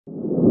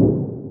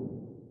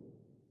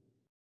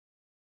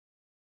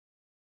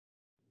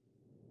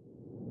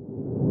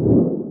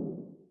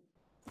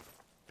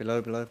Below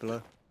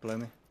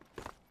me.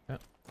 Yeah.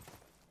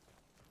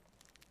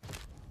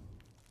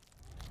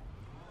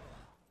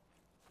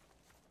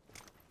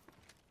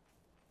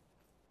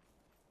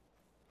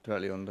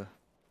 Directly under.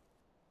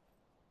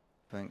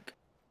 I think.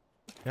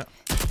 Yeah.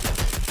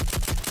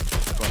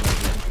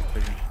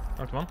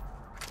 Knocked one.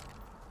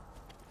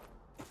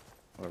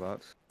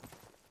 Whereabouts?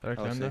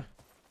 Directly Oh, I see. under.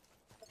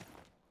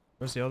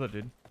 Where's the other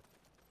dude?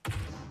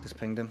 Just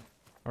pinged him.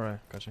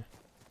 Alright, gotcha.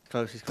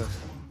 Close, he's close.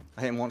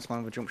 I hit him once,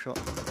 man, with a jump shot.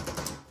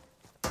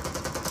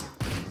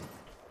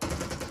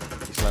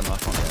 He's slow, man. I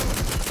can't get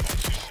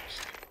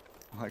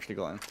him. I actually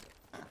got him.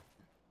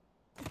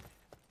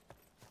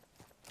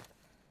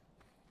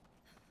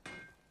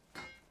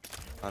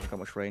 I haven't got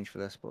much range for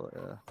this, but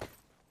yeah.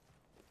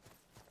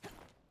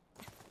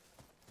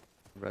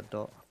 Red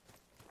dot.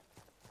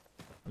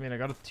 I mean, I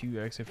got a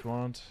 2x if you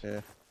want.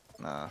 Yeah.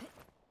 Nah.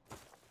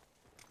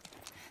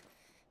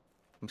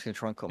 I'm just gonna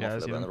try and cut him Yeah, off I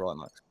a see little bit on him. the right,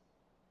 Max.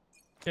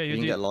 Yeah, You you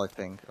can get do. live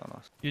ping on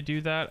us. You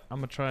do that. I'm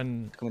gonna try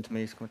and. He's coming to me,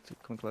 he's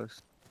coming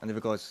close. And the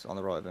other guy's on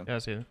the right of him. Yeah, I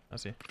see it. I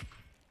see.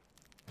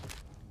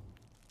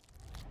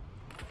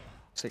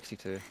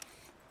 62.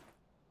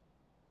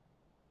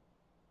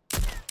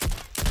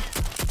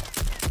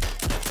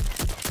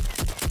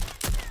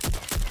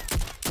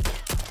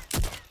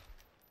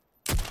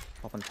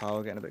 Popping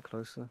tower, getting a bit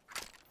closer.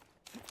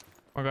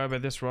 One guy by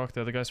this rock,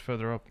 the other guy's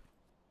further up.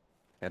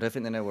 Yeah, I don't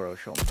think they know where I was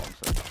shot from,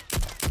 so.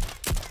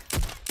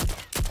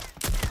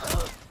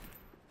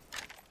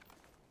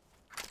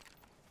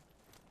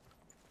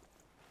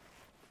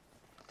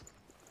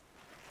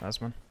 Nice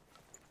man.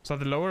 Is that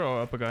the lower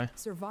or upper guy?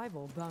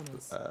 Survival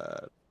bonus.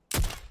 Lower,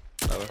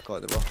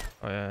 quite the rock.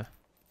 Oh yeah.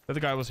 The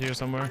other guy was here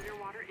somewhere.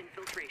 Underwater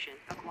infiltration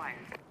acquired.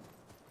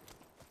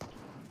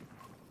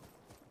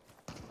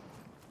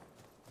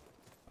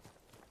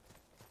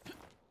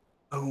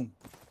 Boom.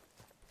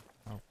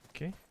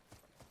 Okay.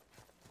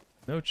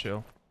 No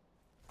chill.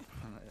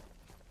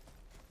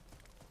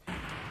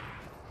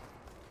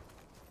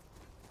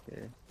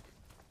 Yeah.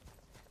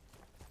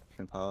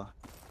 In power.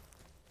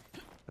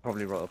 They're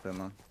probably right up here,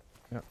 man.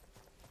 Yep.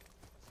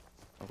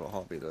 I've got a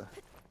heartbeat there.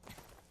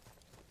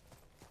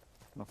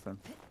 Nothing.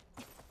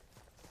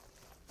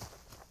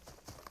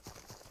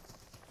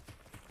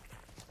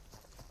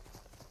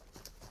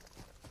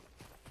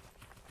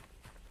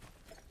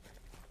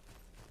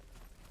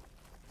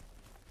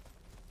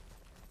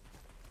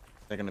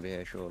 They're gonna be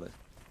here surely.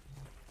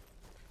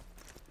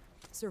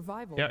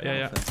 Survival. Yeah, yeah,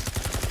 yeah.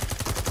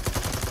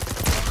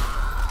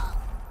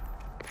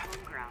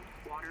 Home ground.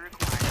 Water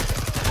acquired.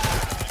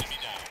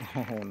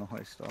 Oh,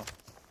 nice stuff.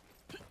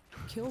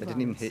 Kill They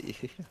didn't even bonus.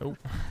 hit you. Oh,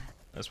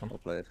 this one. Well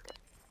played.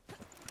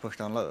 Push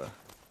down lower.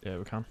 Yeah,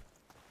 we can.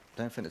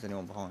 Don't think there's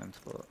anyone behind,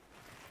 but.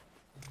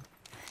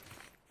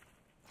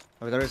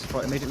 Oh, there is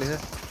right immediately here.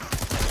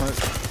 Smoke.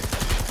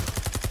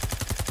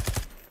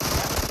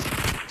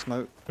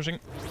 Smoke. Pushing.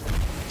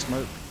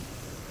 Smoke.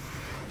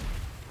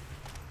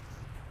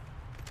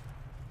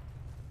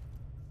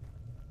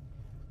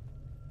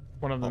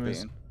 One of them is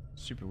Beaten.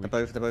 super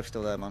They're weak. both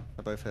still there, man.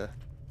 They're both here.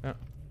 Yeah.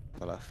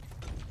 The left.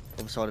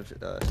 Other side of it.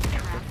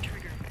 Trap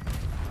trigger.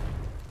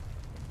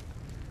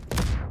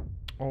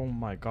 Oh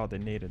my god, they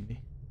naded me.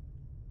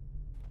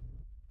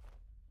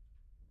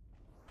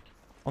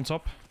 On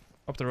top.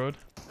 Up the road.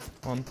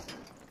 One.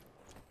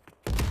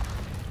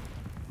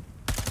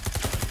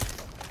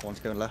 One's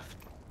going left.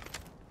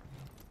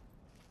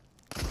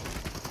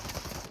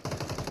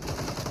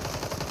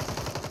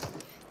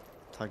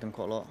 Tagged him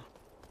quite a lot.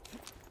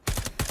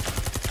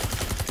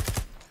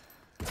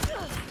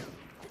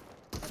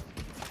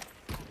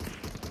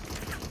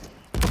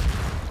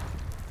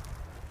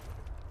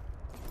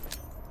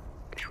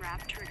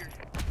 Trap trigger.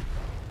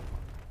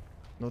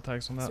 No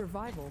tags on that.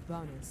 Survival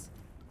bonus.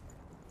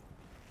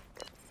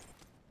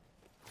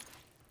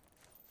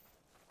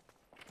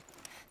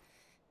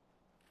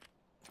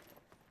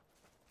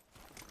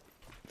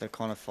 They're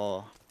kind of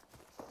far.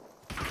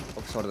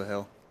 Up side of the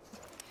hill.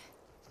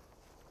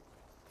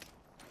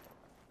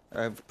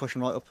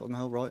 Pushing right up on the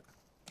hill, right.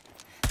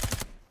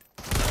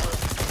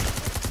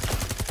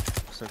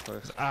 So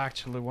close. It's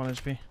actually 1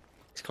 HP.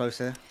 He's close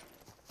here.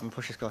 I'm gonna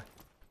push this guy.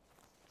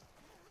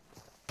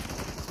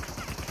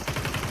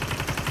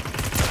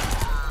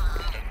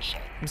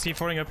 I'm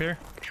C4ing up here.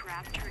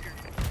 Trap trigger.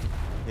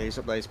 Yeah, he's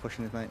up there, he's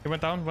pushing his mate. He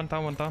went down, went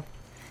down, went down.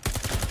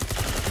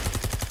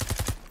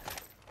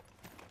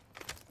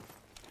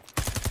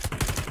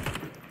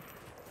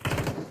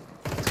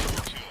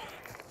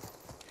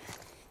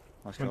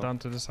 Nice Went job. down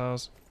to this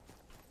house.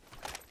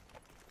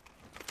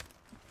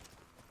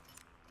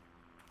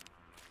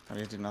 Oh,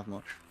 he didn't have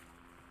much.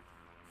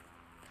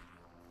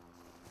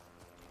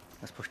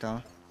 Let's push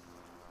down.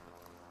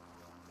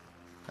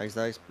 Oh, he's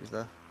there, he's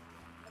there.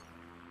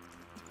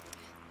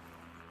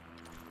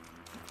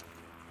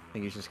 I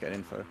think he's just getting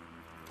info.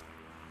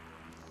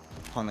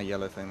 Behind the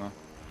yellow thing, man.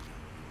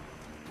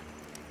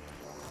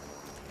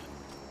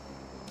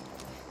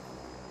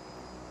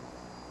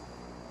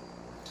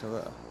 Still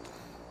there.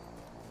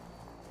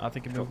 I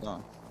think he Drop moved.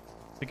 down.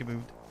 I think he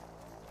moved.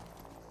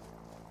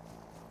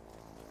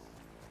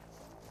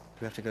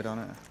 We have to go down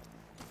it.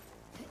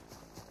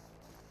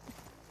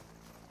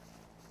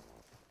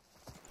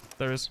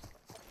 There is.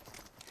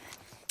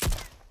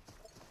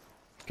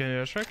 Can you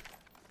airstrike?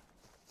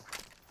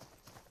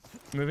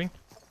 Moving.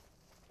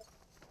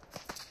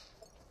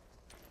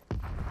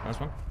 Nice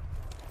one.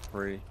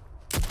 3.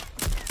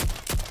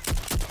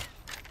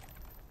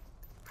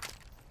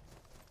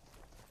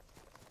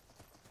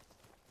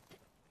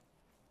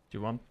 Do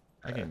you want?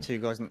 I can. 2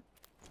 guys.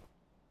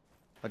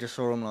 I just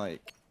saw him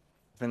like,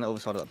 I think the other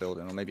side of that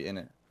building, or maybe in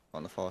it,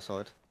 on the far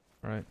side.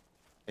 Right.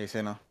 He's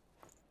here now.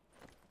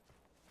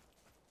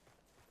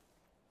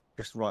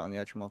 Just right on the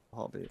edge of my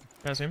heartbeat.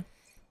 Pass him.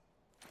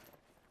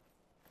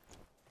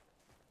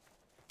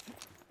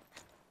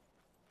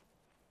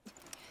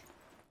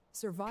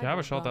 Survival If you have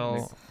a shot,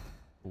 bonus.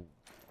 I'll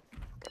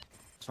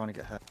Trying to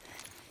get hit.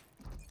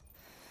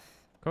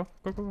 go.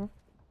 Go, go, go.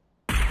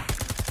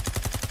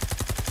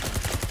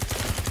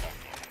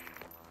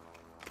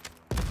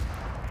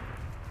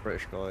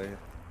 British guy.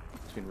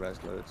 He's been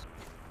res loads.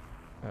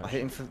 Oh, I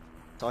hit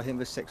him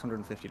with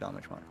 650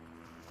 damage, man.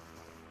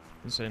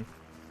 insane.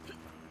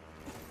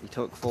 He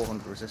took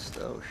 400 resist.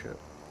 Oh shit.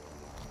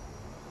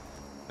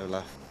 No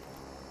left.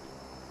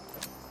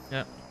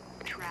 Yeah.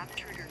 Trap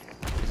triggered.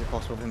 Is it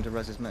possible for him to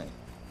res his mate?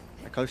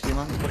 Close to you,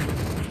 man. He's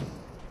pushing.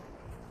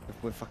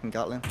 With fucking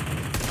Gatling.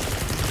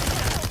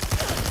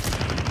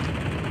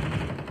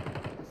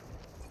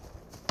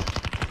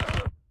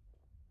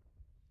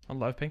 On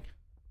live ping.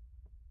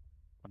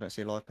 I don't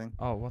see a live ping.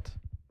 Oh, what?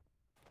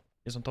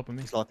 He's on top of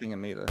me. He's live pinging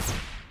me though.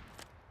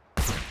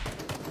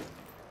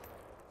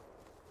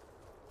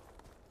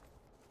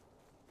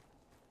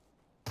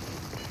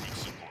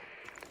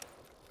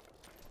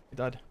 He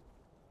died.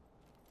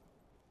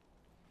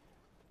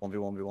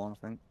 1v1v1, I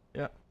think.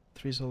 Yeah.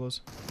 3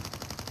 solos.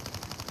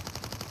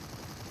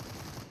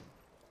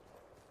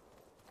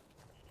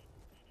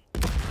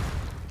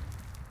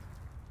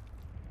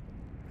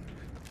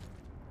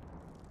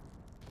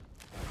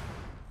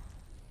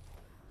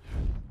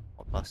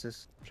 What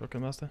classes?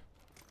 Shotgun master.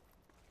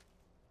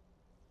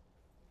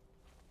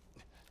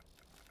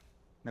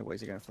 No way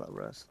is he going for that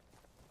res.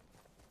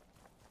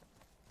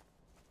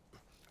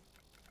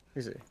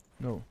 Is he?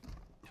 No.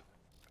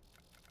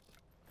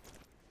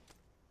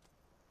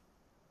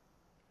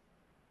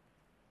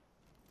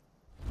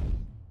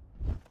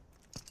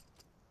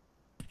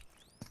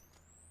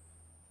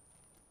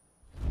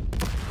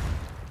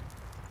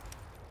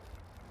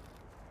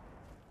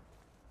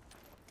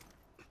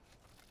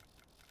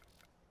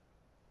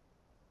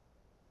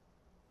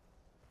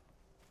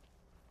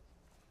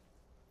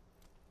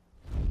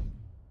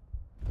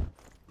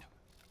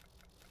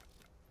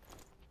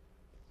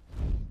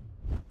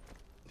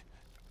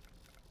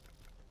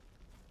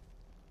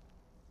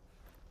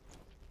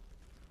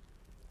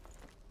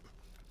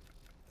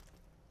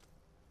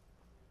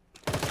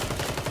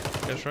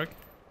 Airstrike.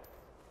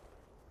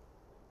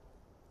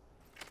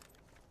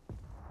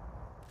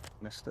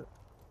 Missed it.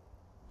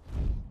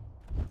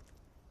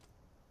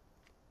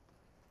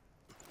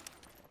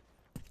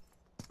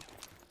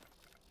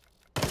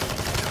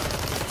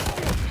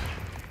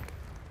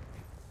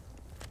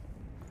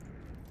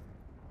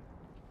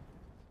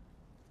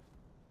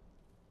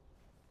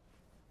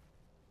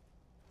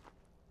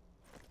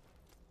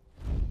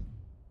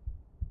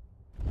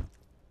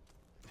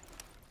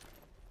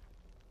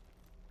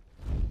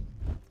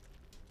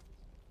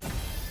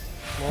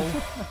 Lol.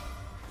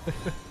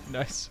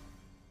 Nice.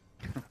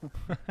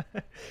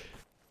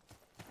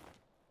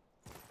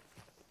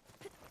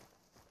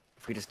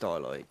 If we just die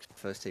like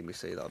first team we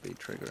see, that'll be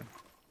triggering.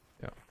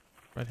 Yeah.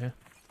 Right here.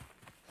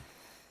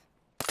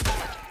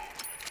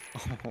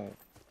 Oh.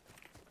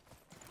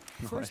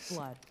 First Nice.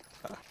 blood.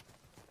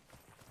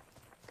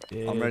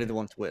 I'm ready the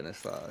one to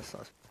witness that.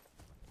 That's...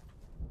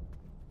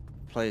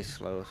 Play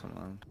slow or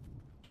something.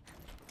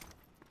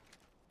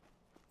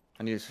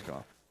 I need to go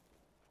up.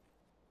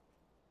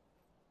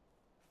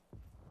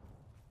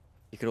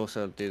 You could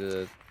also do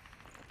the...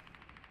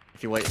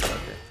 If you wait for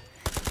it.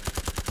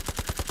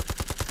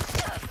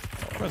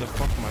 Where the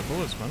fuck are my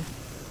bullets, man?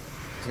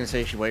 I was gonna say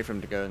you should wait for him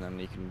to go and then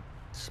you can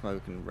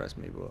smoke and res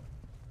me, but...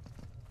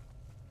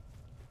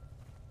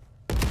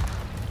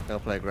 They'll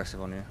play aggressive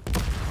on you.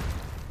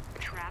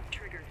 Trap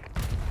triggered.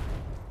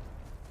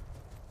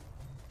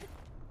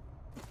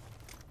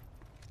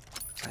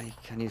 Hey,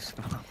 can you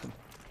stop him?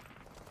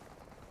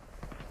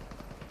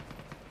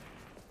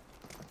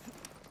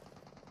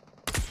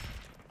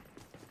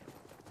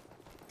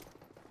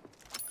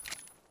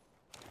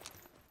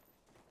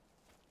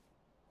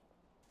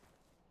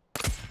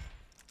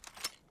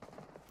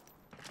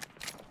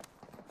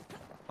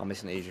 I'm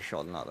missing an easier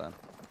shot than that then.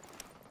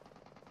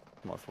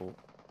 My fault.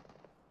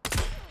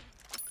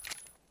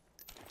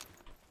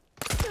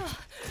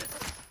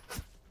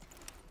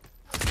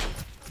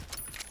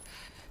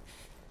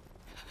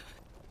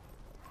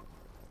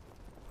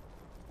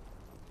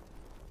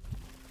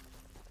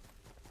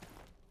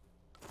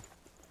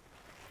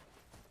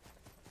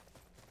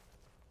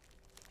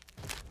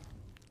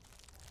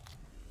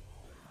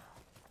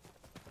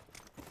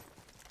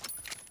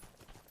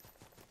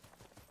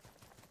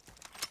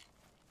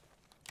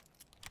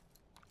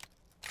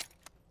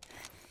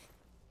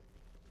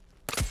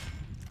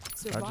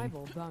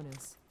 Survival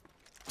bonus.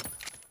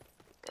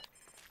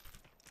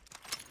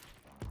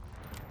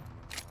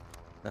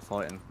 They're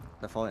fighting.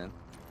 They're fighting.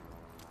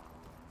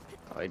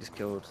 Oh, he just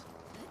killed.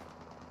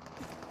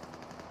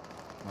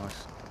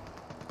 Nice.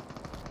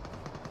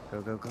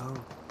 Go, go, go.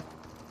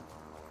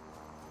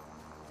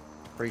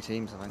 3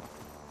 teams, I think.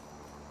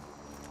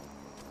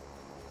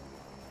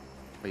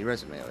 Are you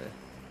resing me, are you?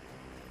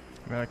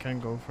 Yeah, I can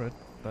go for it,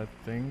 I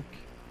think.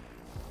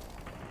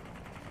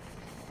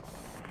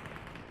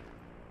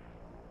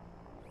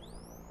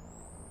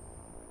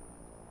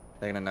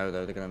 They're gonna know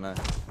though, they're gonna know.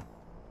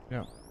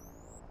 Yeah.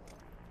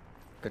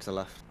 Go to the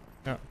left.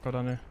 Yeah, go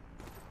down here.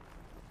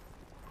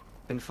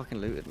 Been fucking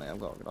looted, mate. I've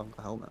got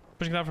a helmet.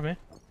 Pushing down for me.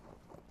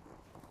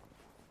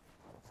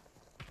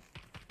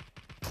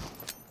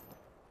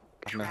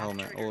 I've no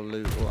helmet or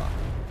loot or that.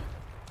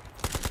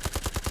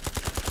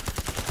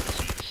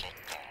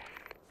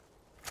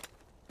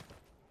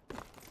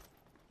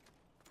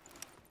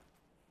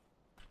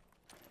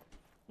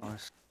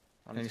 Nice.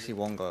 I only see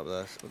one guy up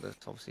there, so there's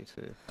obviously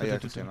 2. Oh yeah, I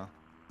can see him now.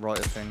 Right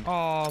of thing.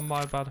 Oh,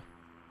 my bad.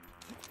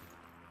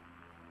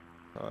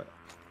 Right.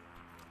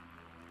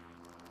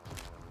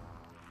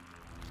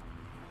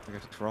 I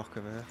guess it's rock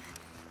over here.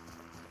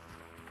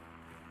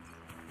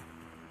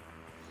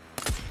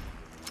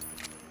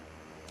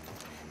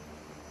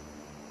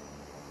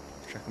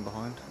 Checking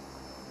behind.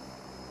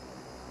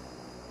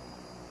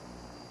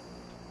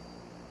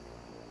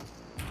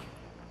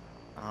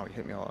 Ow, he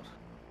hit me hard.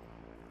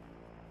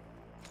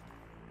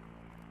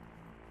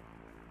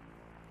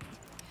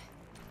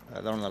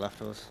 They're on the left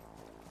of us.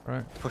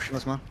 Right. Pushing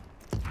us, man.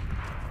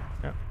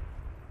 Yeah.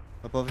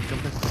 Above, he's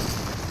jumping.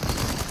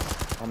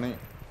 On me.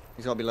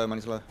 He's gotta be low, man,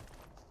 he's low.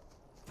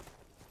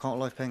 Can't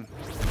live ping.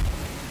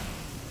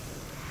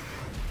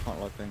 Can't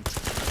live ping.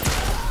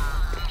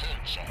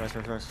 Res,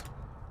 res, res.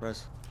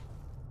 Res.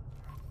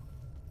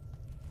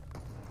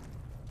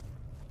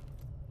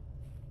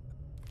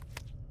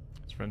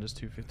 His friend is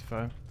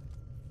 255.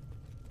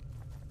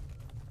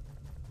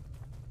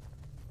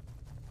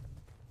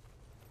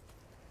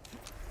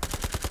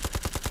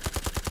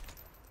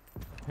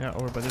 Yeah,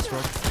 over by this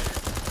rock.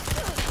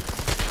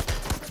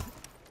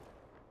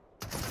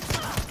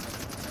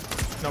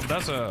 No, but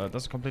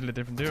that's a completely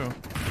different duo.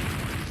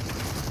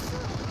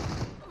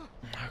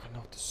 I got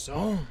not the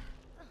zone.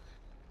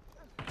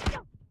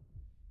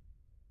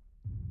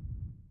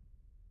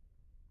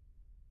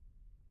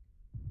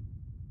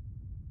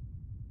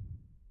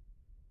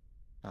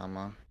 Ah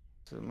man,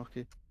 it's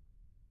unlucky.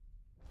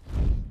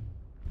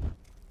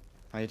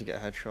 I need to get a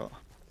headshot.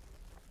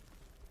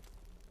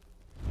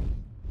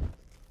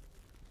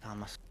 Damn,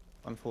 that's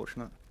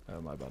unfortunate.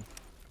 Oh, my bad.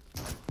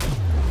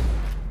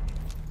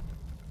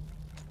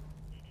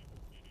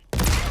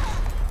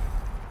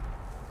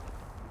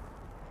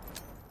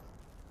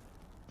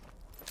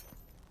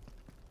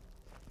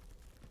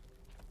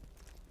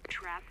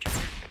 Trapped.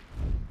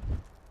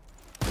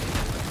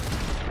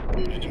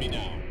 Enemy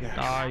down. Yeah.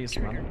 Nice,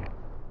 man.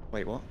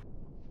 Wait, what?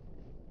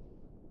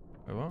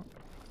 Wait, what?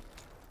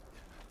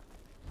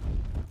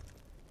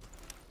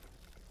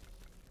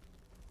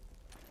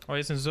 Oh,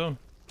 he's in zone.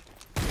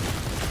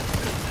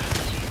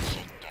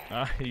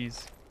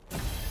 Nice.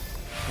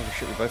 Holy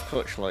shit, we both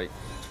clutched like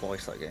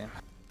twice that game.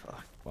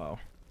 Fuck. Wow.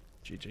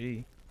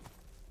 GG.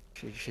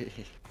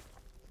 GG.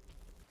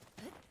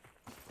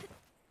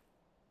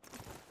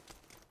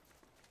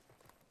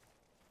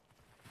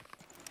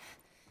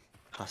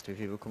 Has to be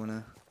people coming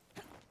here.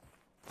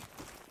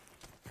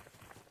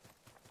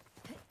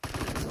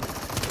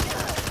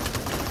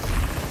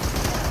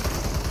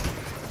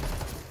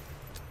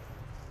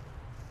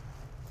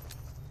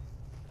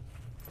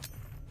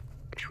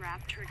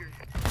 Trap triggered.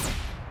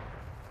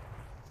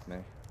 Me.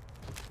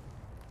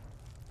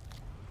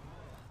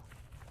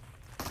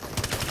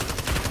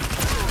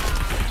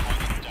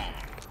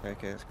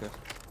 Okay, that's good.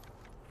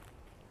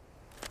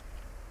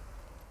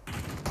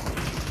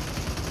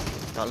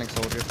 Gatling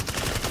soldier.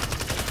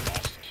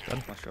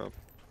 Done. Nice job.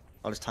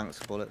 I'll just tank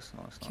the bullets.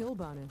 Nice, nice. Kill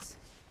bonus.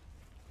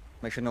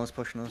 Make sure no one's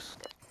pushing us.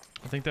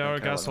 I think they are a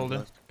Okay, gas well,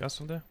 holder. then, Gas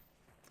holder.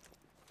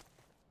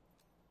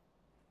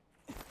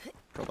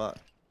 Drop back.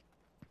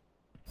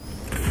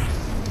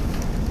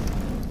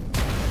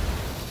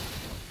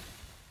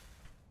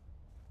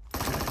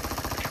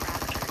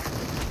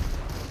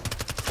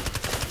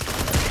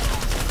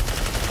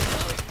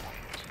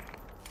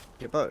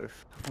 Get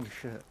both? Holy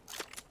shit.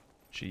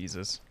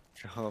 Jesus.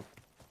 Job.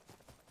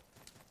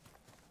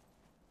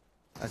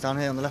 It's down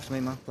here on the left of me,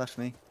 man. Left of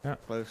me. Yeah.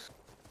 Close.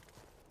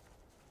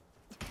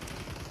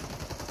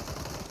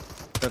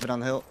 Further down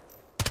the hill.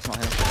 It's not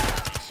him.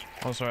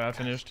 Oh, sorry, I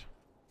finished.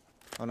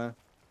 Oh no.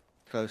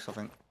 Close, I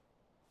think.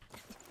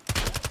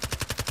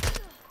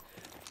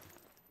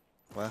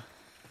 Where?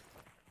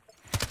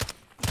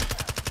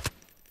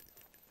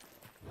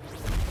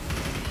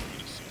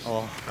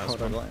 Oh, That's God,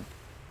 I one. got him.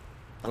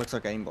 That looks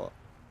like aimbot.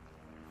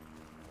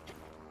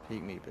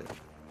 Peek me, bitch.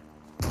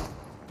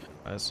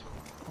 Nice.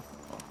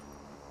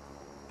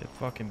 Get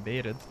fucking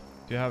baited.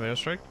 Do you have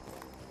airstrike?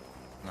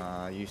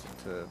 Nah, I used it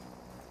to...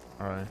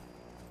 Alright.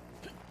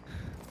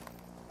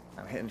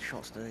 I'm hitting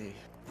shots today.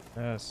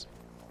 Yes.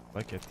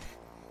 Like it.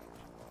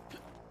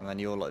 And then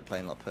you're like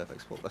playing like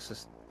perfect sport.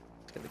 Let's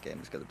get the game.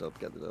 Let's get the dub.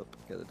 Get the dub.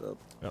 Get the dub.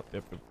 Yep.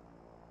 Can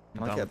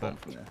I'm I down get a with bomb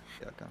that. from there?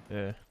 Yeah, I can.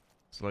 Yeah.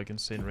 It's like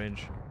insane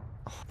range.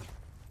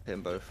 Hit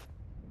them both.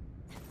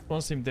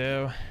 One team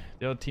there.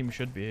 The other team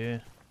should be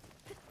here.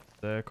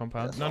 The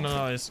compound. Yeah,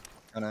 No, it's...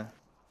 I know.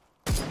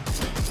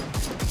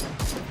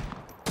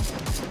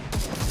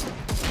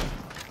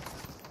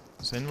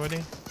 It's in,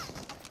 Voidy?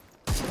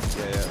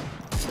 Yeah.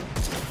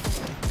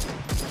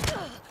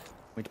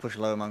 We need to push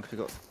lower, man, because we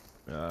got...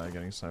 Yeah,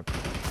 getting sniped.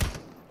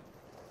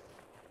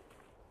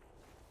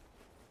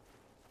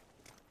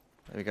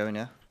 There we go in,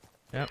 yeah?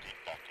 Yep.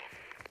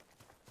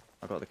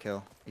 I got the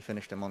kill. He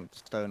finished him on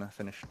Stoner.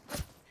 Finished.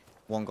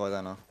 One guy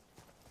there now.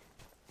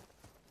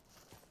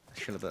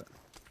 Chill a bit.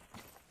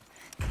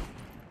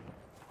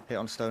 Hit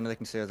on Stoner, they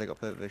can see us, they got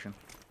perfect vision.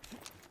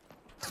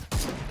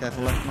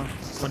 Careful left, man.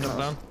 One jump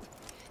down.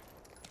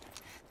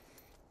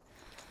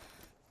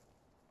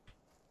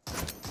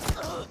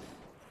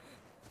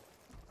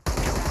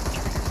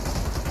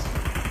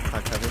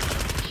 Tag heavy.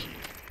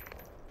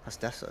 That's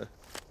Deso.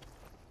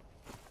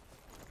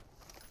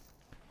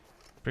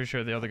 Pretty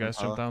sure the other guys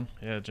Power. jumped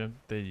down. Yeah,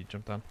 they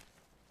jumped down.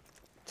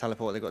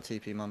 Teleport, they got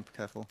TP, man. Be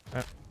careful.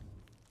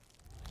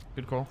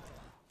 Good call.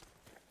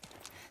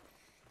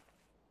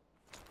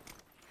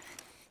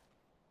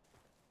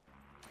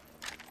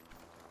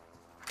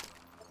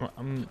 Well,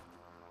 I'm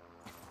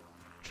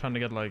trying to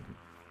get like...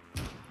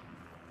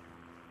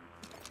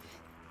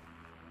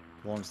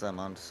 One's there,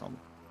 man. Some.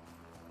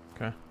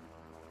 Okay.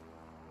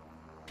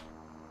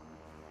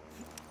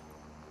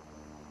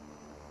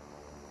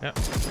 Yep.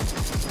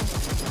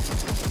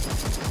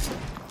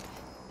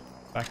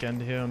 Back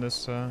end here on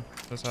this house.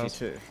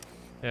 T2.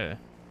 Yeah.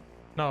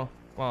 No.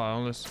 Well,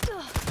 unless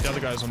the other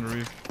guy's on the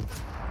roof.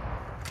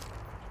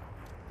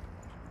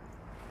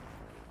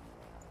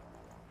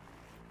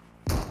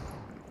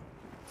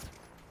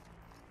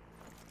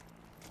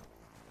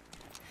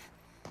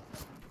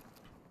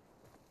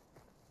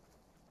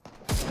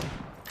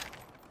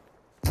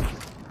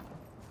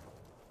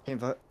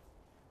 Invert.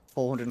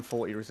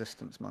 440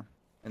 resistance, man.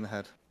 In the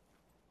head.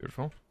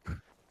 Beautiful.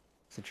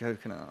 It's a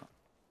joke, innit?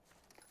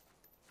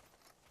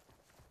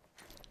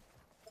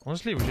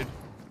 Honestly, we should.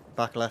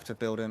 Back left of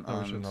building No,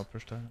 we should and... not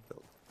push that.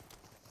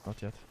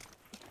 Not yet.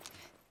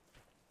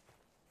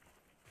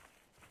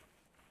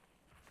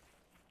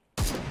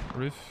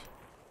 Roof.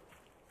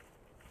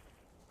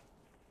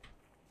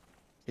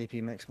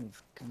 TP makes me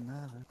fucking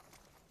nervous.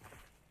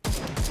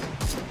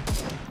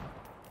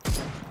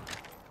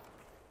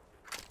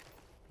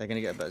 They're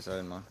gonna get a better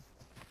zone, man.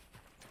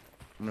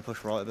 I'm gonna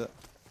push right a bit.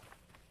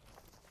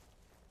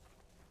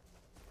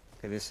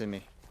 Okay, they see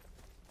me.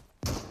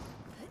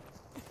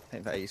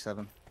 Hit for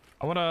 87.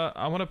 I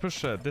wanna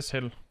push this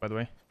hill. By the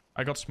way,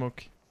 I got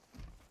smoke.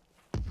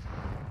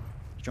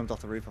 He jumped off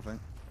the roof, I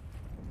think.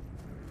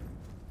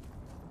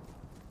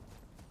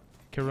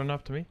 Can you run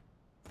up to me?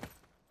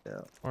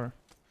 Yeah. Or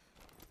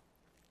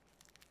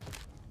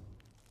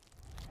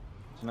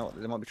You know what?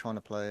 They might be trying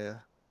to play.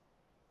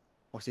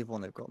 What's the other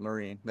one they've got?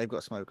 Marine. They've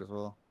got smoke as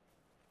well.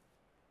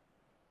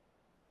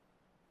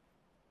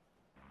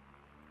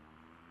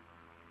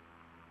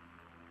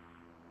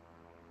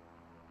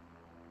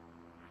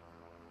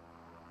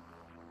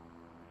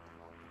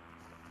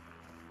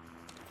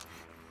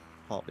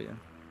 Heartbeating.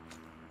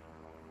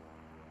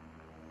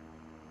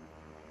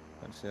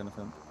 Don't see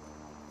anything.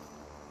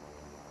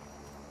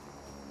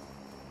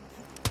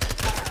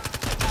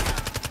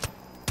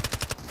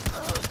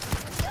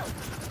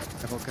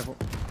 Careful.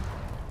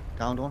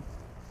 Downed one.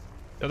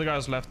 the other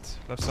guy's left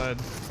side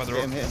by the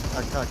road. Hit him.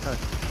 Tag.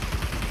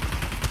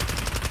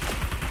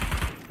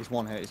 He's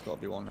one hit. He's got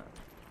to be one hit.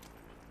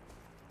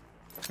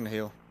 Just gonna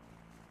heal.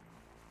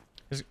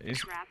 He's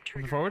Trap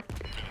moving trigger. forward.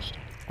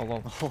 Hold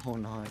on. Oh,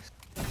 nice.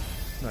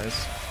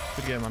 Nice.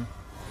 Good game, man.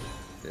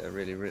 Yeah,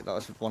 really. That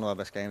was one of our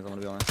best games, I'm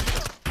gonna be honest.